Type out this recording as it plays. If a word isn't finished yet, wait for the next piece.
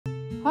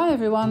Hi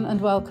everyone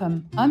and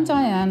welcome. I'm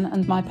Diane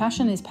and my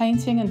passion is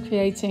painting and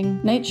creating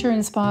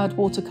nature-inspired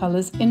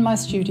watercolours in my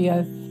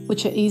studio,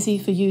 which are easy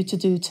for you to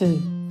do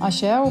too. I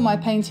share all my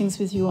paintings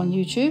with you on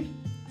YouTube,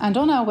 and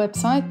on our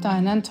website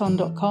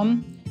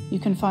dianeantone.com you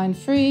can find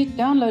free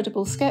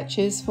downloadable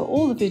sketches for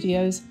all the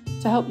videos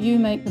to help you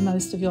make the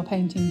most of your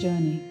painting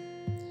journey.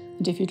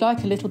 And if you'd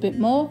like a little bit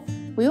more,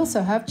 we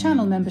also have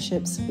channel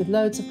memberships with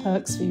loads of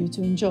perks for you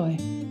to enjoy.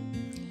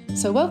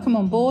 So welcome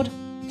on board.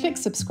 Click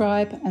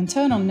subscribe and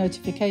turn on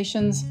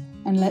notifications,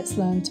 and let's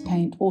learn to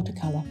paint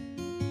watercolour.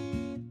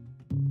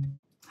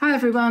 Hi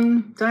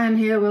everyone, Diane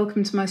here,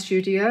 welcome to my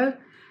studio.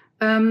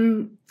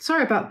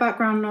 Sorry about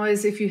background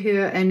noise if you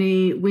hear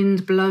any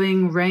wind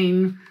blowing,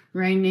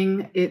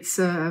 raining. It's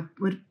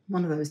one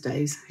of those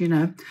days, you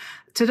know.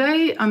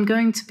 Today I'm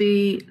going to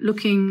be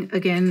looking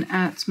again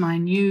at my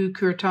new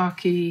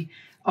Kuretake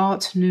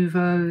Art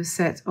Nouveau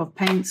set of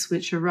paints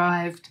which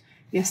arrived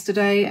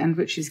yesterday and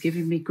which is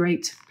giving me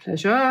great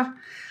pleasure.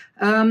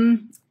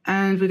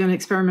 And we're going to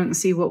experiment and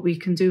see what we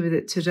can do with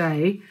it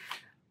today.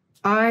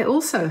 I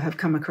also have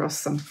come across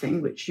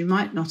something which you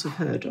might not have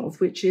heard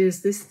of, which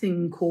is this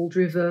thing called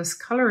reverse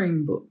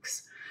colouring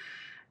books.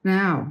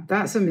 Now,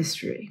 that's a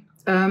mystery.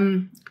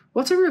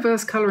 What a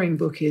reverse colouring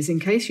book is, in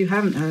case you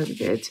haven't heard of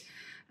it,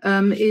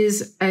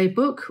 is a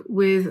book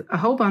with a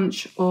whole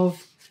bunch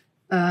of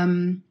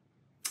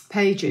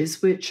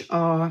pages which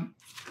are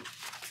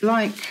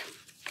like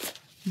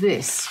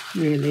this,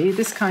 really,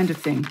 this kind of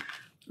thing.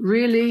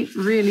 Really,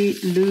 really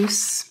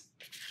loose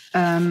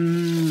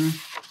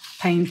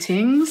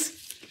paintings.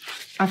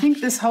 I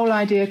think this whole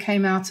idea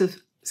came out of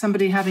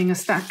somebody having a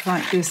stack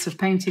like this of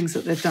paintings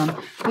that they've done.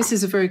 This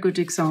is a very good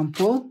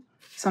example,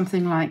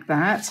 something like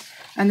that.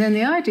 And then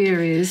the idea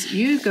is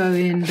you go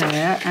in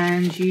there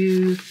and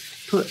you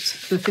put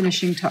the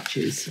finishing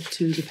touches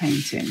to the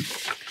painting.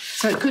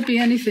 So it could be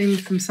anything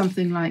from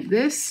something like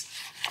this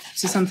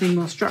to something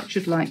more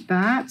structured like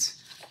that.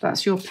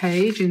 That's your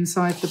page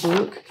inside the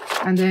book.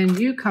 And then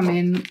you come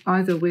in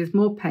either with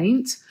more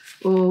paint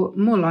or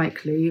more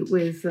likely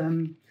with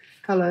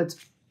coloured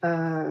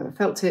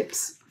felt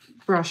tips,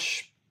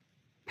 brush,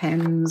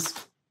 pens,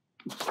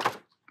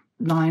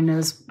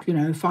 liners, you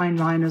know, fine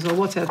liners or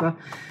whatever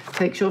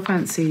takes your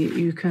fancy.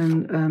 You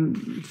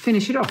can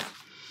finish it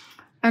off.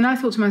 And I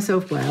thought to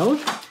myself, well,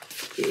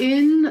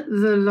 in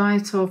the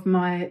light of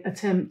my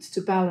attempt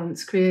to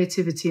balance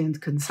creativity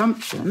and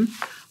consumption,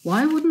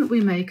 why wouldn't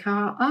we make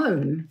our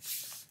own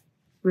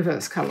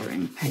reverse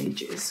colouring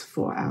pages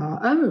for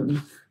our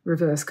own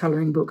reverse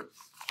colouring book?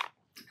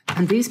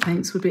 And these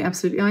paints would be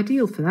absolutely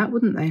ideal for that,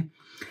 wouldn't they?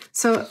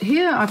 So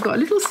here I've got a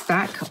little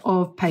stack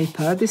of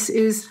paper. This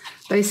is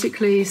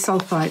basically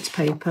sulfite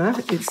paper.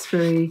 It's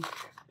very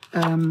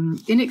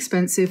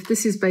inexpensive.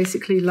 This is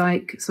basically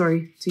like,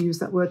 sorry to use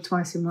that word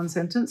twice in one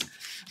sentence,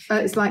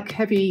 it's like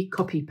heavy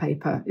copy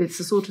paper. It's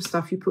the sort of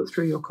stuff you put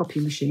through your copy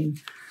machine.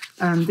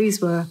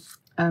 These were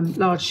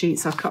large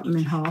sheets. I've cut them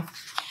in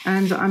half,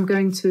 and I'm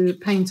going to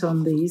paint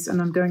on these,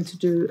 and I'm going to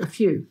do a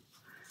few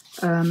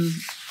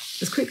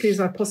as quickly as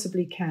I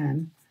possibly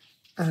can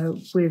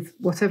with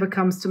whatever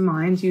comes to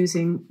mind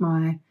using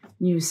my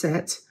new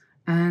set,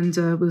 and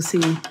we'll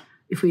see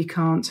if we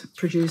can't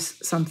produce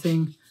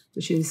something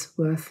which is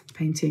worth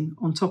painting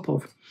on top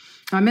of.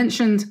 I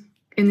mentioned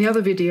in the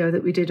other video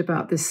that we did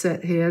about this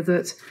set here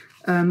that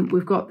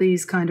we've got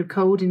these kind of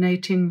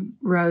coordinating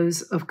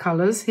rows of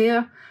colours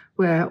here,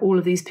 where all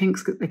of these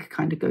pinks, they could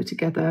kind of go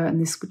together, and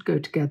this would go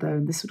together,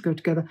 and this would go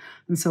together,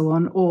 and so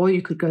on. Or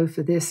you could go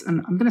for this, and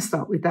I'm going to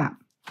start with that.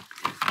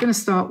 I'm going to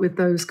start with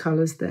those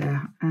colours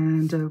there,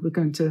 and we're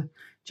going to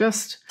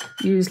just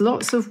use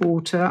lots of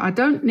water. I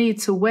don't need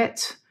to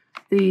wet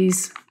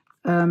these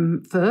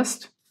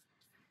first,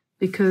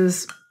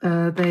 because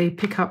they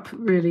pick up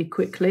really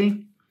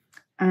quickly.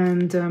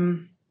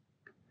 And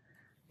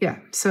yeah,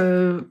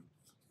 so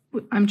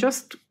I'm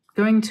just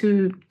going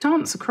to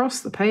dance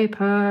across the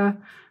paper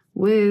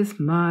with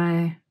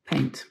my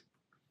paint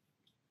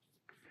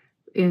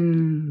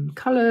in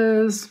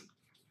colours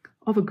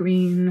of a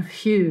green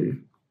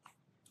hue.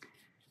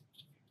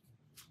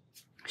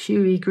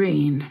 Huey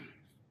Green.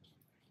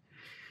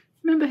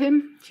 Remember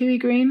him, Huey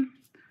Green?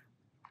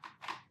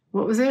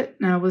 What was it?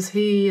 Now, was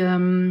he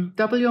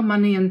Double Your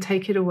Money and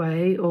Take It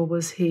Away, or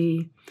was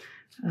he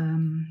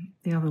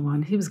the other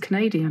one? He was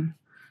Canadian.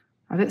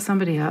 I bet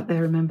somebody out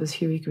there remembers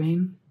Huey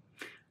Green.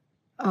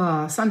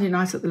 Sunday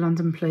Night at the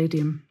London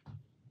Palladium.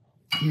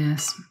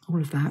 Yes, all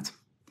of that.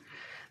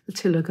 The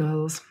Tiller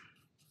Girls.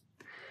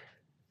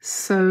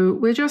 So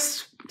we're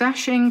just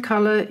dashing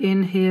colour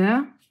in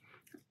here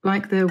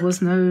like there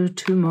was no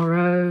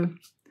tomorrow,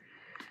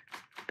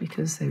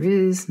 because there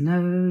is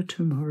no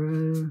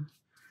tomorrow.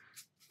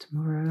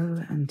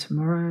 Tomorrow and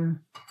tomorrow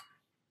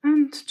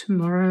and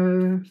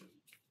tomorrow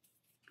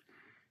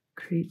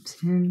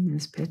creeps in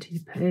this petty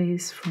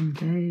pace from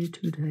day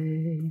to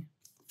day.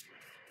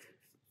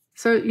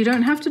 So you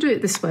don't have to do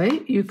it this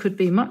way. You could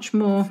be much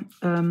more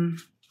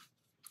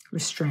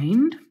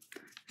restrained,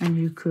 and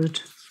you could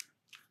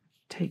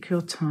take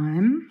your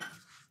time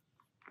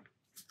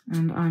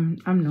and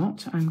I'm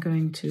not. I'm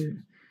going to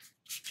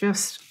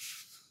just,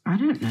 I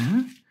don't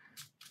know,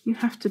 you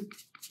have to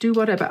do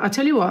whatever. I'll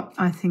tell you what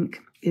I think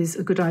is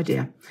a good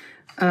idea.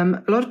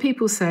 A lot of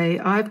people say,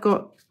 I've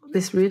got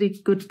this really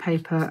good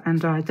paper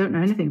and I don't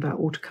know anything about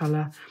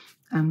watercolor,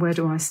 and where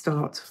do I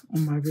start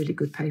on my really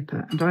good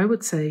paper? And I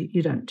would say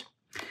you don't,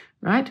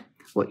 right?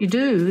 What you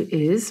do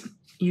is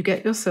you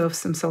get yourself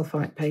some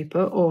sulfite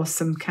paper or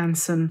some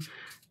Canson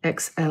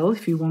XL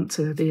if you want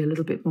to be a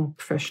little bit more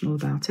professional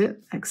about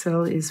it.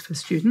 XL is for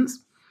students.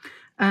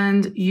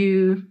 And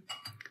you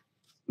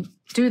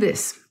do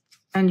this,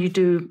 and you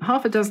do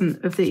half a dozen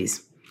of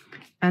these.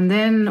 And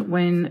then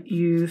when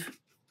you've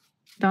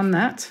done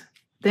that,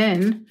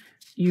 then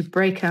you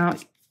break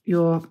out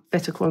your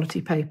better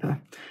quality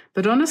paper.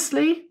 But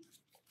honestly,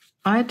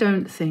 I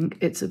don't think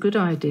it's a good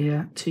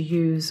idea to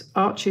use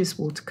Archie's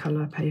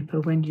watercolor paper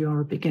when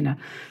you're a beginner.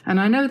 And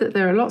I know that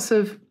there are lots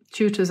of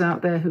tutors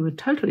out there who would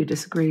totally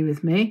disagree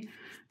with me.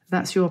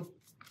 That's your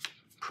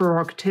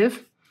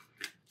prerogative.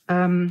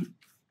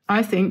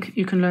 I think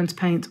you can learn to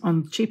paint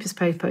on cheapest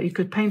paper. You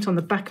could paint on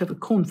the back of a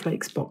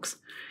cornflakes box.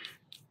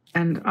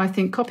 And I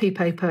think copy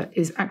paper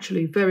is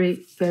actually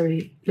very,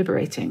 very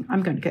liberating.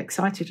 I'm going to get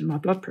excited and my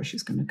blood pressure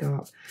is going to go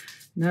up.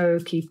 No,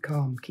 keep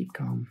calm, keep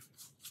calm.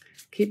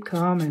 Keep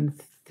calm and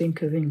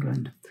think of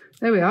England.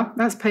 There we are.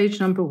 That's page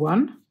number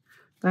 1.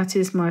 That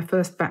is my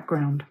first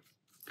background.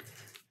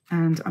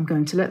 And I'm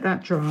going to let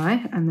that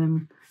dry and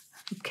then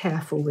be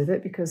careful with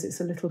it because it's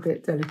a little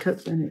bit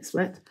delicate when it's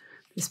wet,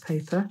 this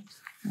paper.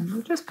 And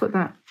we'll just put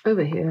that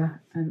over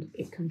here and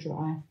it can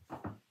dry.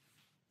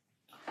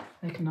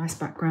 Make a nice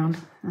background.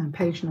 And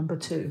page number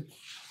 2.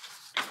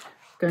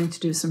 Going to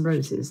do some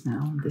roses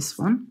now on this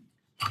one.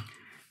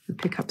 We'll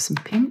pick up some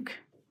pink.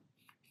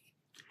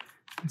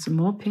 And some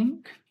more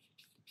pink.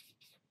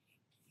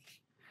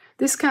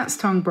 This cat's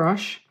tongue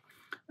brush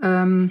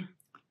from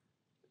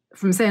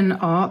Zen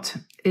Art,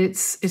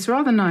 it's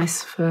rather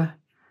nice for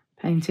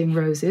painting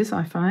roses,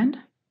 I find.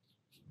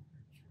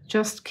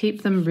 Just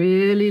keep them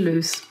really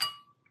loose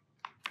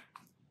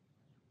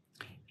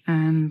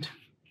and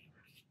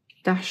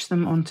dash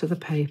them onto the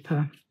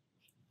paper.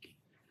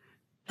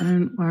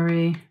 Don't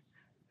worry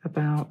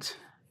about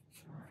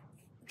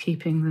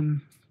keeping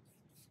them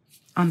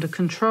under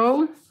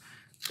control,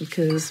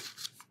 because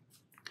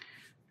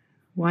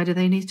why do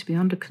they need to be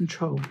under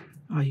control?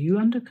 Are you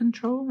under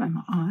control?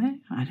 Am I?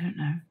 I don't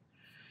know.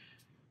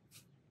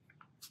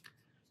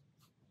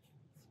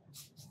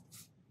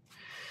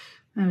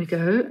 There we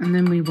go. And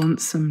then we want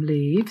some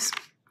leaves,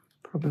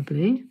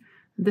 probably.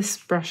 This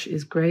brush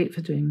is great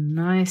for doing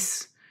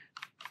nice,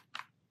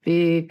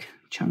 big,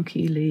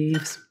 chunky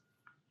leaves.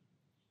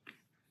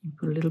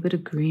 Put a little bit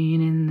of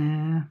green in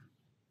there.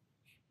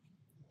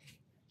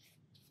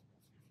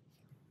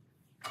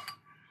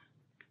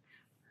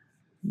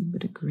 A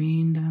bit of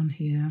green down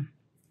here.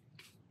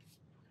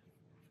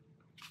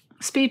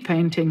 Speed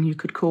painting, you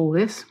could call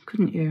this,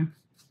 couldn't you?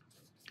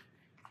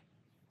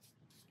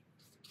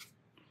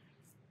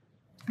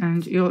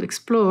 And you'll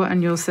explore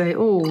and you'll say,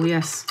 oh,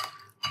 yes,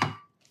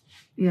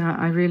 yeah,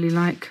 I really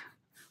like,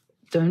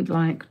 don't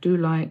like, do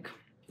like,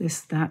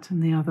 this, that,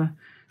 and the other.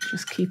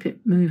 Just keep it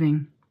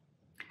moving.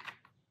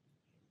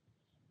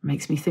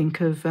 Makes me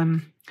think of, do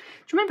you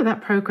remember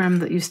that program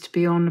that used to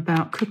be on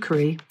about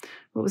cookery?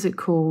 What was it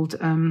called?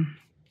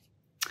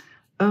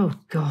 Oh,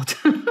 God.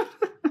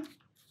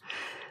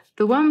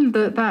 The one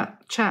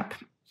that chap,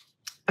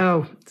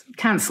 oh,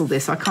 cancel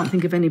this. I can't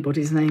think of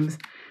anybody's names.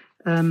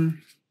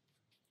 And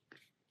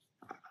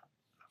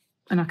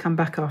I'll come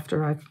back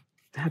after I've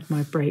had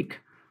my break.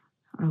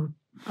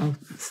 I'll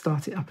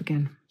start it up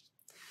again.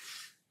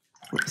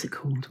 What was it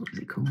called? What was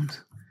it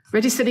called?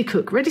 Ready, Steady,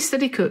 Cook. Ready,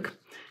 Steady, Cook.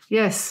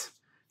 Yes.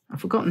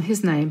 I've forgotten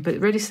his name, but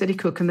Ready, Steady,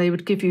 Cook. And they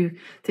would give you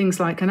things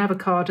like an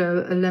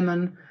avocado, a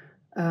lemon,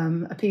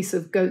 a piece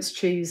of goat's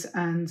cheese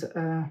and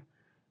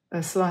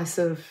a slice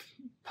of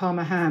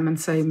Parma ham and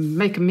say,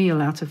 make a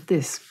meal out of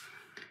this.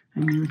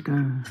 And you would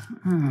go,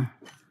 oh.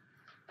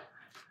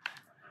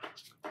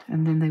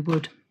 And then they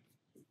would.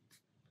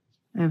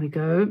 There we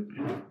go.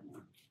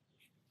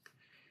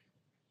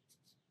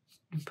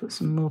 And put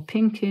some more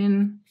pink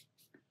in.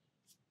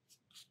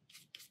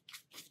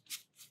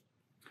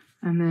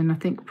 And then I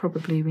think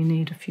probably we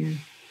need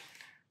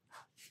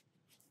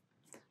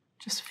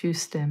just a few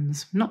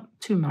stems. Not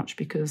too much,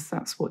 because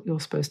that's what you're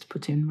supposed to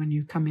put in when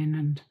you come in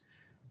and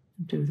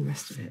do the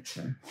rest of it.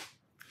 So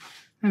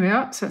there we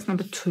are. So that's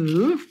number 2.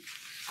 You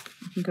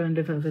can go and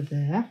live over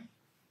there.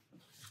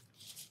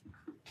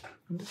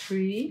 Number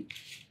 3.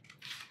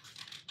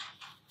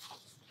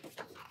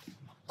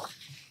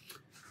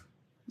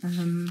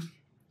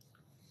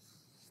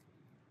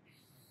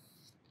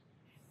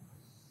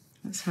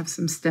 Let's have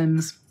some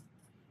stems,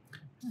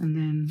 and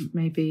then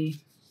maybe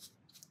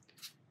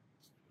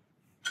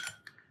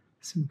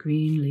some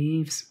green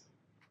leaves.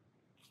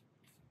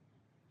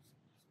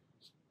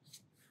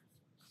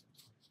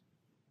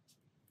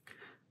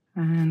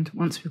 And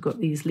once we've got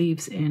these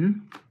leaves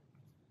in,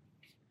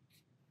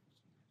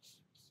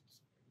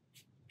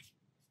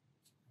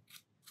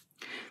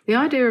 The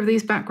idea of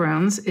these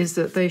backgrounds is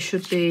that they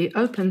should be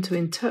open to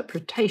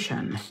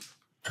interpretation.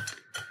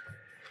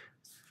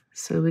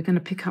 So we're going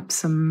to pick up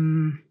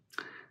some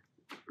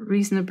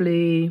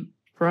reasonably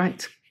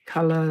bright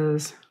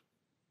colours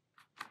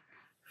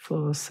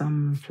for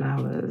some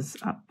flowers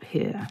up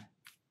here.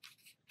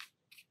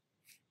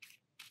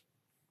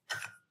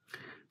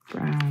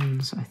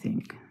 Browns, I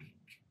think.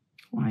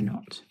 Why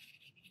not?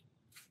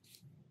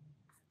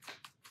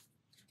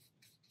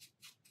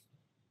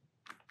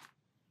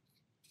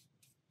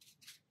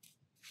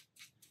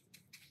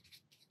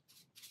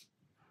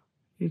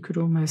 You could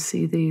almost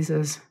see these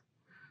as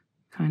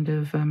kind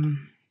of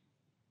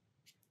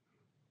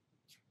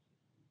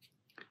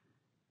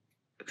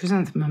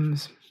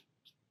chrysanthemums.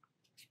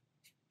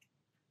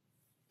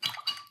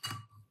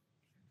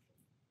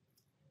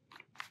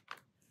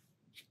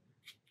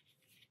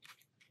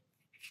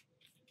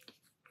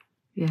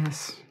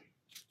 Yes.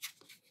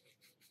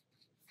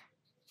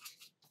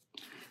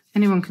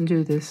 Anyone can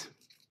do this.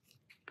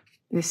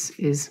 This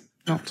is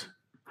not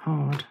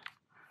hard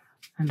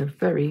and a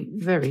very,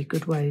 very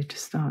good way to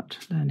start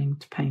learning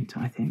to paint,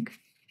 I think.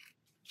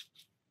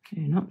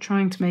 You're not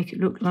trying to make it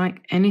look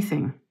like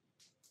anything.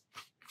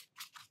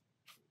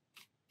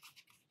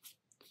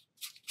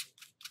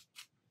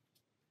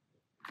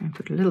 I'm going to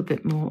put a little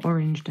bit more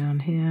orange down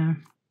here.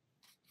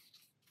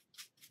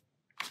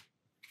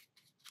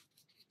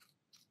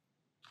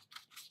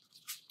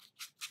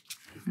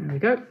 There we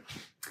go.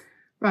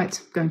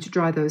 Right, going to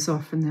dry those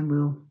off and then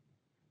we'll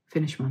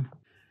finish one.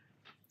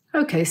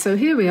 Okay, so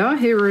here we are.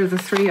 Here are the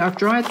three. I've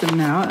dried them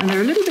now and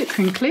they're a little bit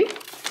crinkly,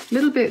 a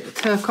little bit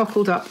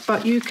cockled up,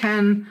 but you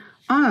can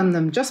iron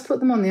them. Just put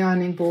them on the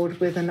ironing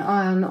board with an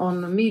iron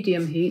on a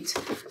medium heat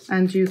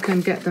and you can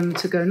get them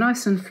to go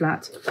nice and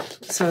flat.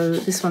 So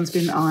this one's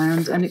been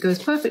ironed and it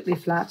goes perfectly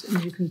flat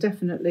and you can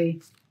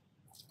definitely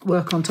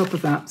work on top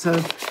of that.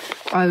 So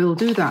I will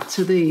do that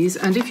to these.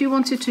 And if you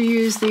wanted to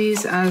use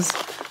these as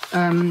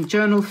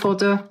journal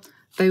fodder,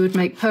 they would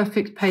make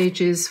perfect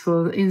pages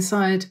for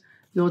inside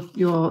your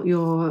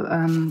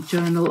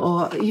journal,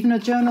 or even a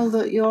journal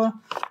that you're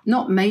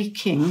not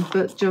making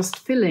but just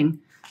filling.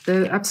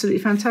 They're absolutely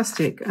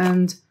fantastic,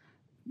 and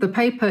the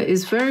paper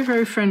is very,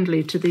 very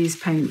friendly to these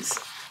paints.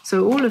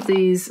 So all of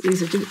these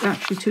are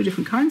actually two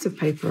different kinds of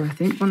paper, I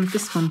think.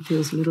 This one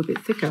feels a little bit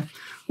thicker.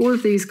 All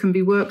of these can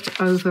be worked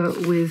over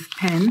with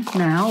pen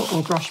now,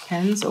 or brush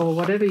pens, or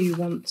whatever you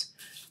want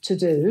to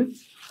do,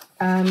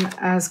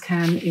 as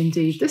can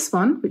indeed this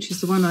one, which is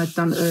the one I'd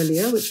done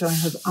earlier, which I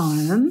have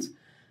ironed.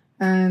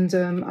 And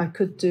I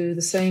could do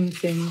the same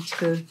thing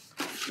to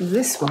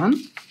this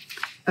one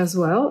as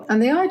well.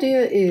 And the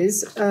idea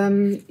is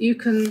you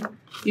can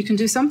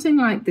do something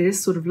like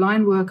this, sort of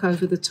line work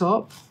over the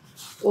top,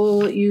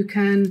 or you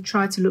can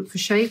try to look for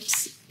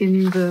shapes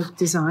in the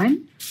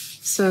design.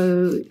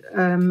 So,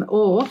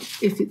 or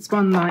if it's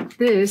one like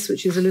this,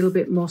 which is a little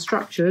bit more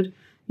structured,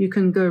 you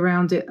can go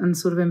around it and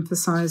sort of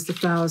emphasize the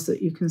flowers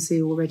that you can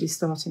see already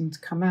starting to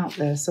come out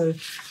there. So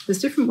there's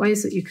different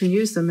ways that you can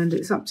use them, and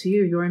it's up to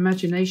you. Your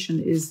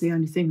imagination is the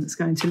only thing that's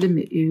going to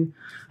limit you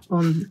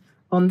on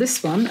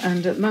this one.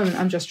 And at the moment,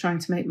 I'm just trying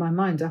to make my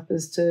mind up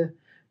as to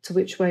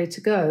which way to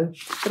go.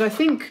 But I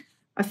think,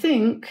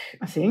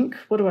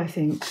 what do I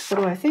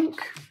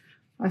think?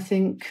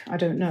 I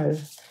don't know.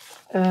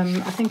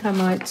 I think I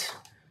might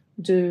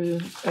do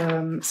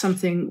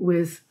something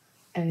with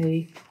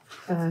a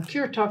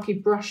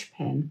Kuretake brush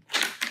pen,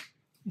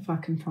 if I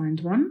can find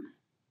one.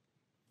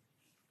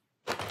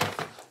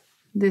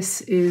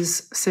 This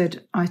is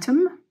said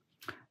item.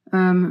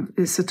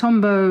 It's a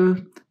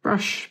Tombow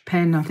brush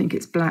pen. I think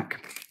it's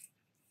black.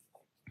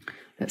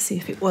 Let's see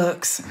if it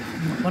works.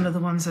 One of the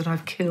ones that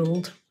I've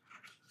killed.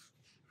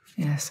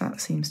 Yes,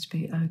 that seems to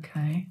be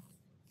okay.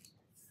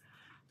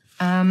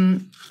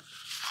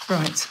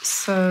 Right,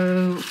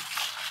 so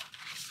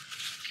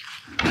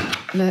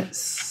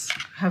let's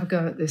have a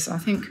go at this. I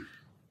think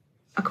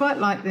I quite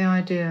like the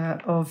idea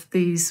of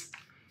these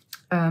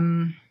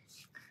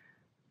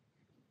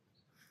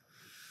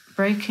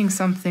breaking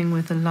something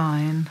with a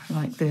line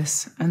like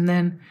this. And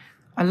then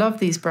I love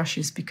these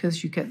brushes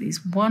because you get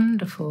these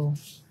wonderful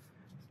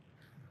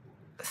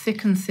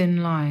thick and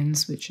thin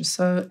lines, which are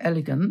so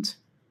elegant.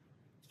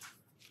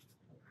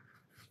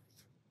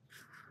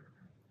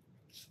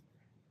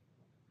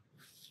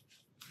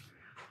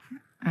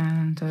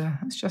 And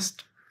it's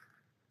just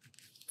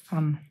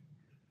fun.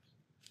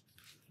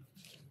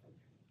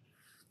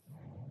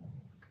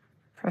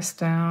 Press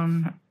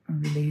down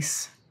and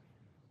release.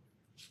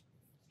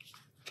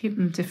 Keep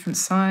them different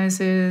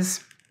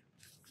sizes.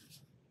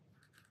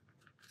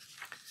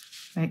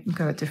 Make them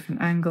go at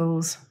different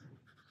angles.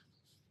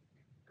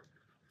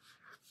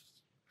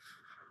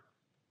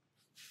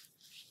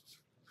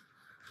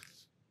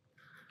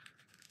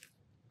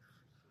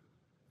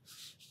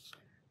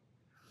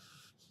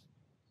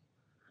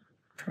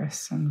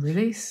 Press and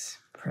release,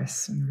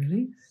 press and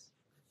release,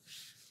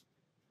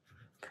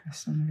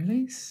 press and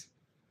release.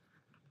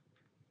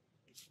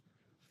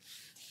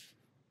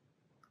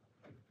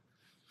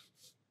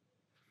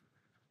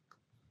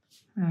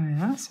 There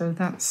we are, so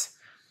that's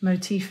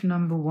motif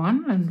number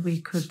 1, and we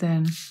could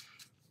then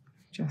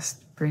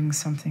just bring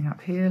something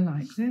up here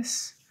like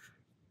this.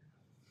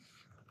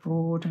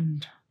 Broad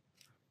and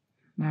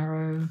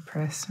narrow,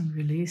 press and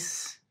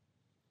release.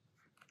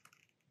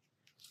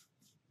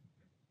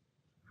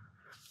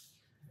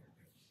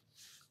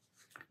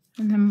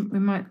 And then we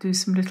might do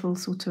some little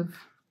sort of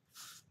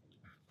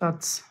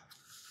buds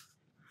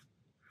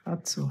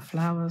or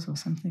flowers or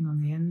something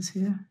on the ends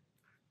here.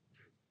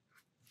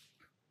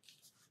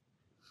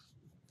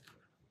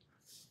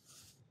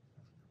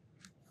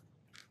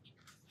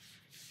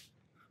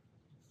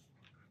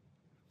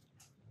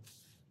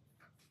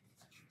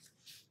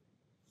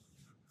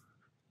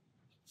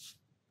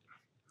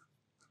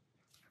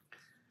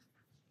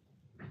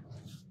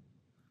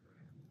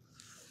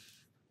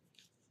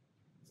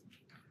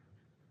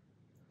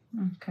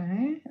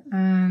 Okay,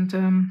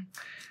 and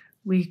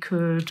we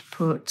could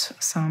put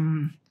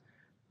some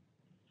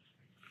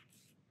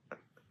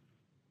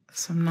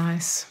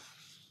nice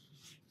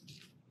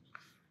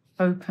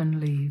open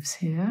leaves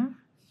here.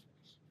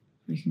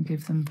 We can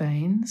give them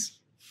veins.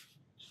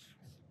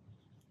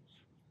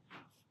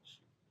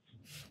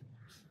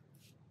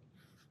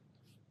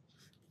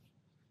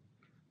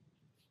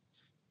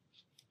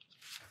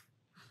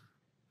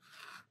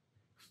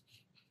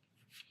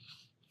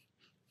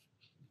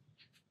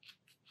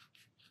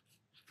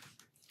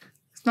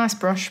 Nice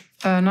brush,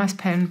 nice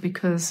pen,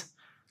 because,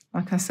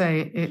 like I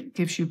say, it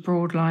gives you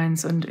broad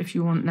lines, and if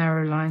you want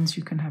narrow lines,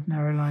 you can have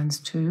narrow lines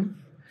too.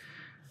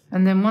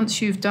 And then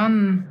once you've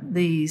done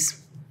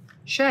these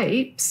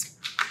shapes,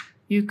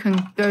 you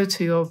can go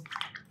to your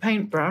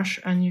paintbrush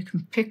and you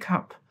can pick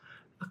up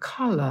a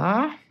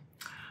colour,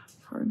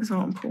 for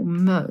example,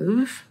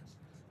 mauve,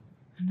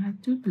 and I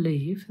do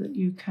believe that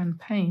you can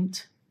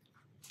paint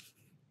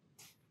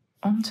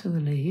onto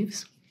the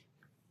leaves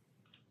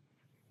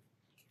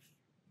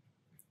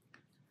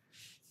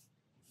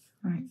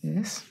like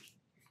this,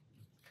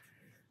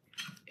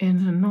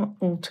 in a not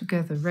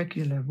altogether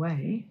regular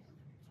way.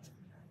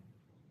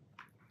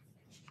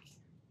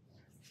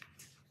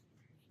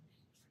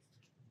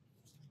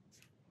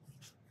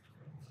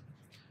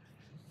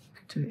 You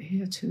could do it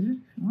here too,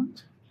 if you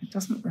want. It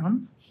doesn't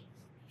run.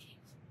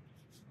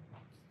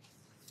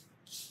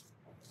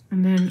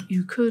 And then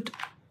you could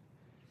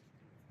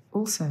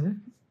also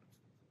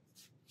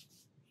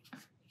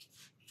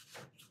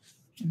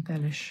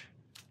embellish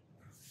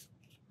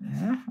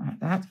there, like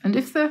that. And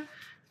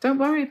don't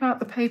worry about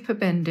the paper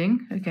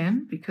bending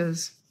again,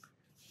 because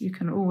you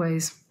can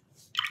always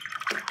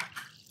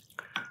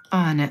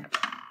iron it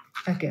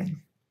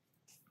again.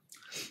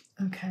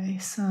 Okay,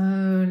 so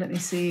let me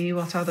see,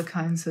 what other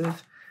kinds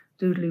of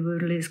doodly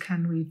woodlies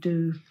can we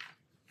do?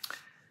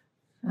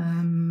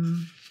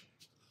 Another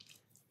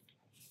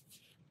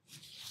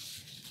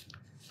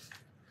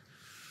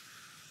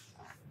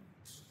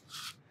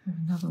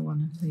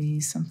one of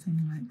these, something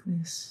like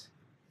this.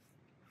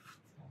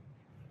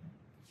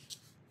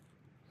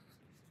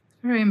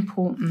 Very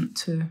important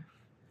to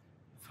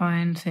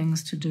find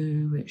things to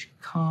do which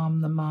calm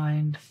the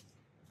mind,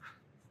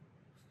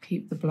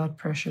 keep the blood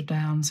pressure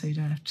down so you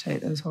don't have to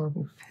take those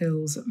horrible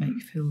pills that make you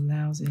feel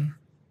lousy.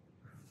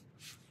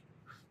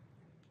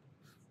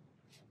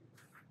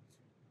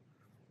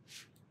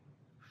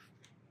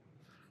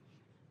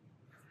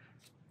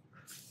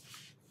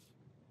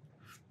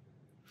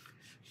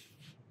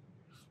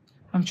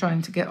 I'm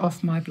trying to get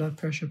off my blood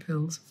pressure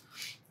pills.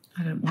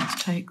 I don't want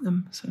to take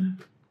them, so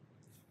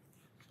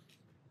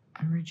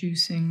I'm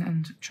reducing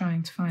and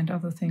trying to find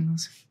other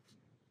things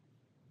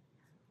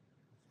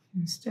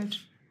instead.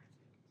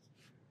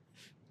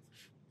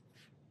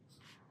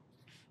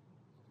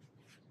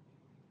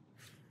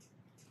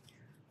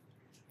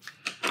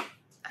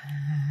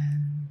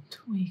 And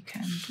we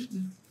can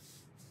do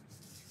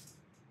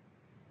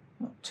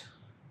what?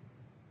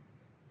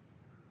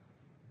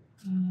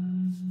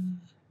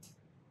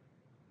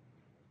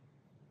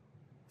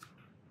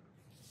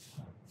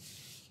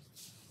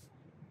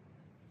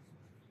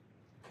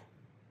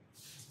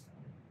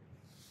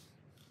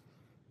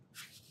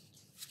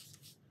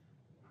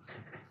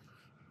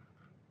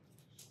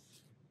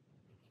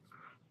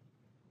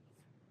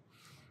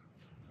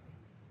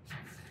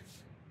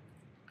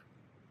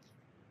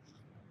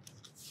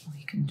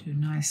 We can do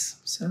nice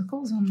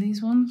circles on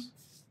these ones.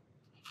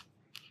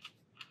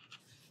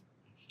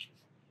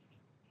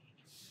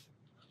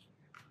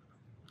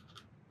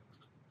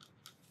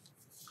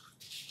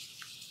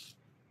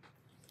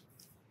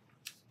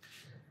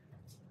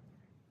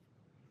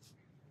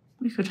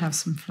 We could have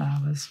some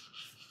flowers.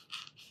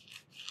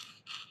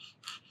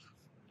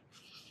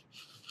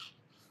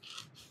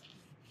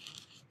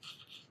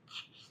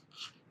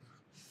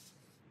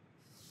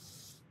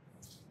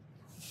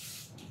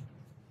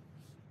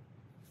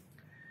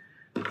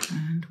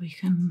 And we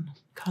can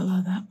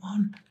colour that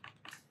one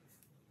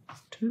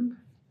too.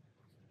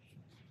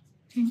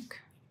 Pink.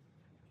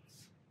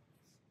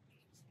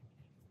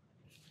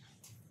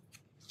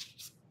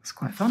 It's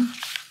quite fun.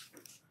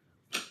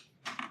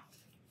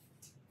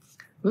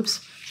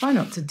 Whoops, try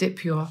not to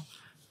dip your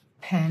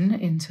pen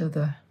into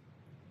the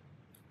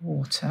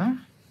water.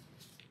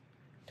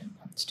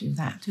 do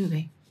that, do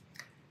we?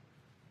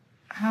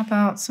 How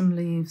about some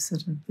leaves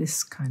that are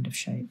this kind of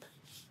shape?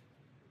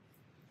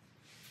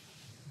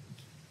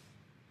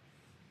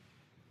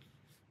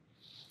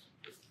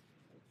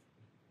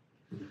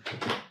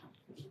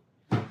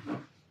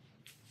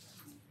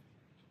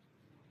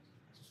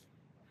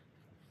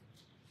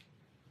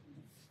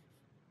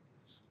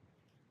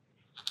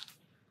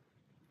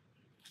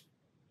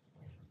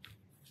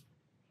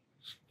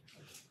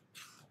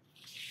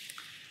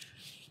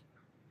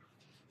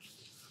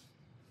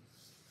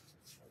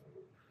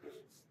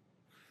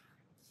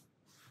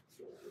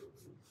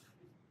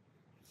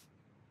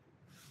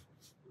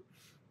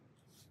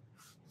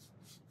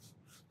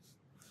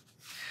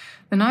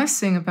 The nice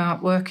thing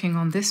about working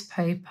on this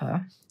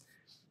paper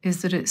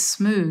is that it's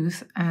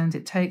smooth and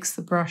it takes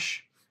the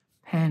brush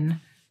pen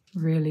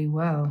really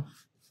well.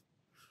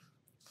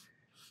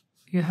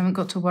 You haven't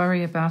got to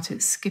worry about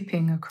it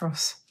skipping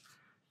across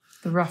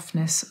the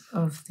roughness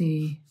of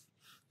the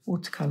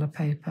watercolor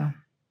paper,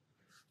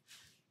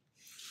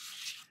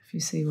 if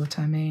you see what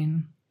I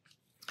mean.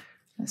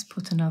 Let's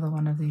put another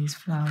one of these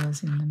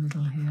flowers in the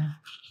middle here.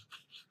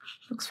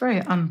 Looks very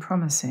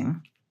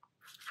unpromising.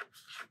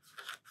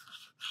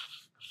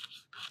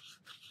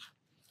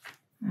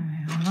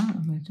 There we are,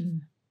 and we'll do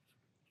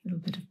a little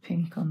bit of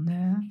pink on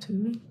there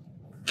too.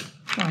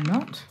 Why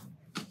not?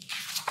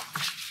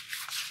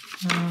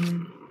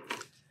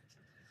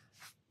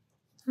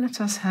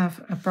 Let us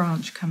have a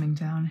branch coming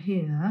down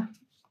here,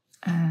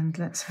 and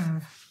let's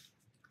have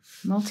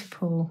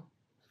multiple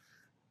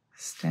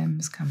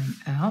stems coming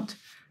out,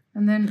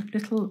 and then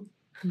little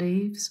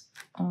leaves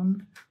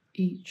on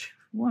each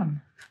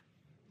one.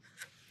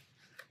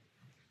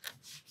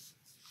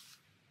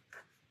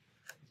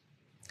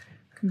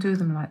 You can do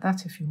them like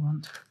that if you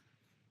want.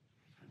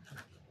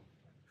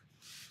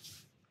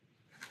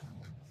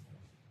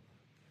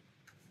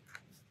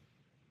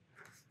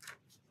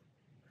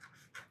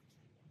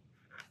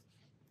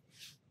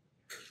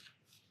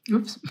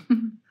 Oops.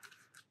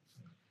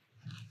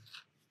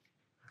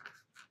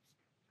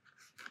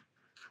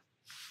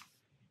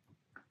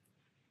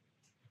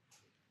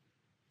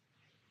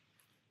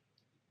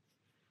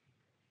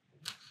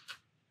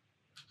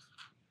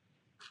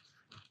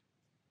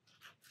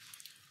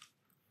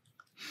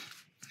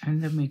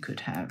 And then we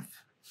could have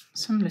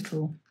some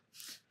little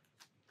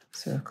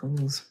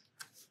circles.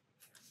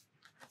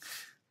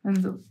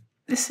 And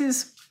this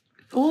is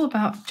all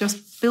about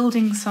just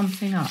building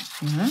something up,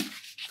 you know?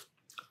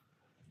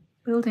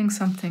 Building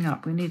something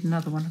up. We need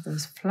another one of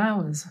those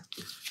flowers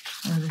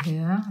over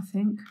here, I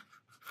think.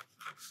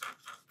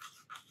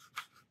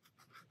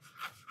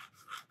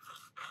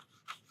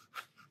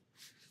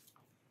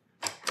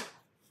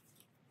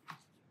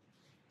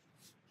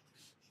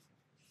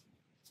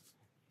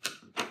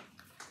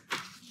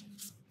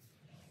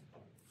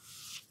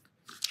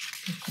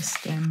 Get the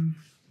stem.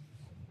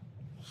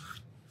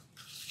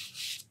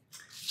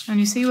 And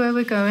you see where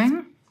we're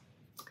going?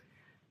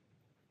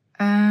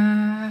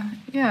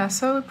 Yeah,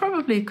 so we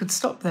probably could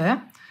stop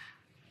there.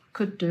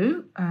 Could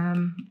do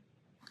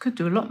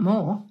a lot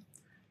more,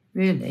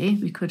 really.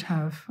 We could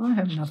have, I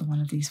have another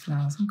one of these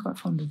flowers. I'm quite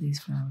fond of these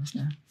flowers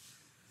now.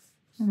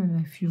 And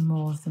then a few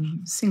more of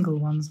them, single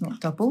ones, not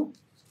double.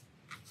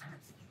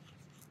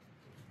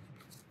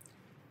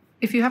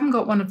 If you haven't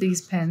got one of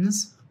these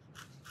pens,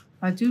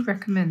 I do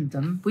recommend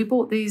them. We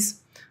bought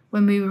these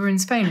when we were in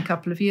Spain a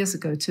couple of years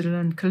ago to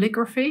learn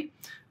calligraphy,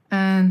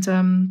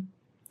 and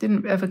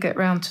didn't ever get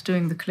round to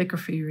doing the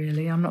calligraphy,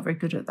 really. I'm not very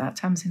good at that.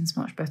 Tamsin's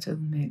much better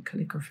than me at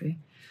calligraphy.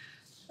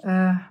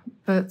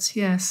 But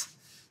yes,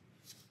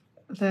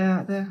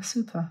 they're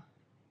super,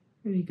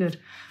 really good.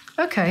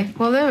 Okay,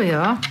 well, there we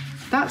are.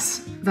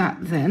 That's that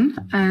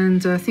then,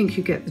 and I think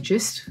you get the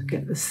gist,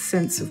 get the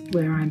sense of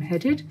where I'm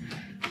headed.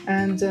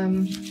 And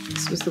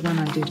this was the one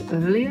I did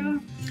earlier.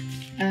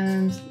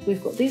 And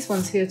we've got these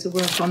ones here to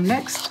work on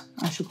next.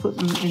 I shall put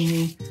them in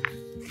the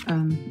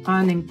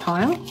ironing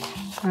pile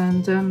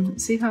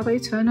and see how they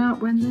turn out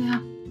when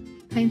they're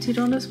painted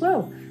on as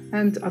well.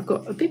 And I've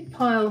got a big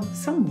pile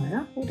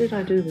somewhere. What did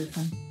I do with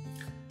them?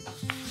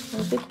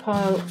 A big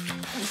pile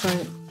as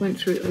I went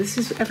through. This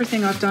is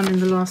everything I've done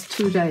in the last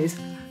 2 days.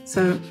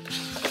 So,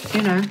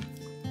 you know,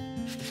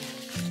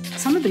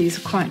 some of these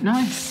are quite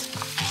nice.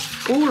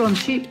 All on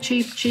cheap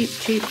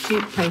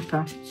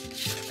paper.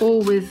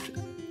 All with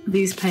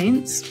these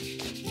paints.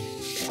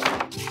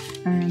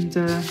 And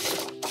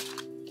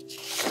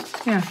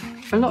yeah,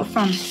 a lot of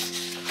fun.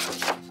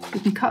 You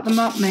can cut them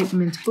up, make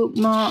them into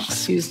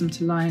bookmarks, use them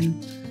to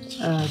line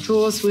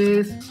drawers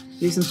with,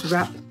 use them to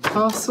wrap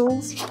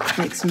parcels,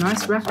 make some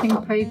nice wrapping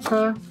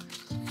paper.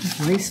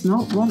 Waste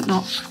not, want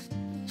not.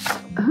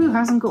 Who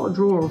hasn't got a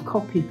drawer of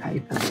copy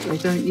paper that they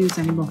don't use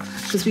anymore?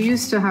 Because we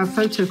used to have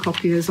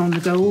photocopiers on the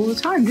go all the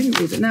time, didn't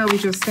we? But now we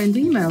just send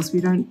emails.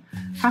 We don't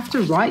have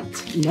to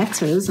write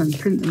letters and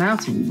print them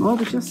out anymore.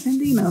 We just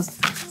send emails.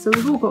 So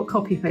we've all got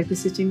copy paper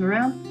sitting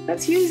around.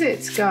 Let's use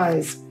it,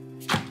 guys.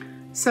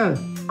 So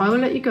I will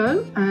let you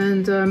go,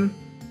 and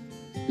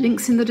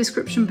links in the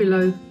description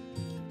below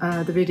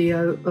the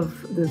video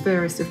of the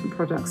various different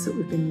products that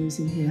we've been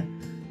using here.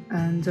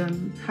 and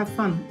have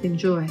fun,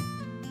 enjoy,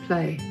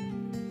 play.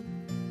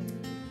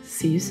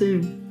 See you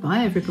soon.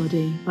 Bye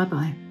everybody. Bye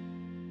bye.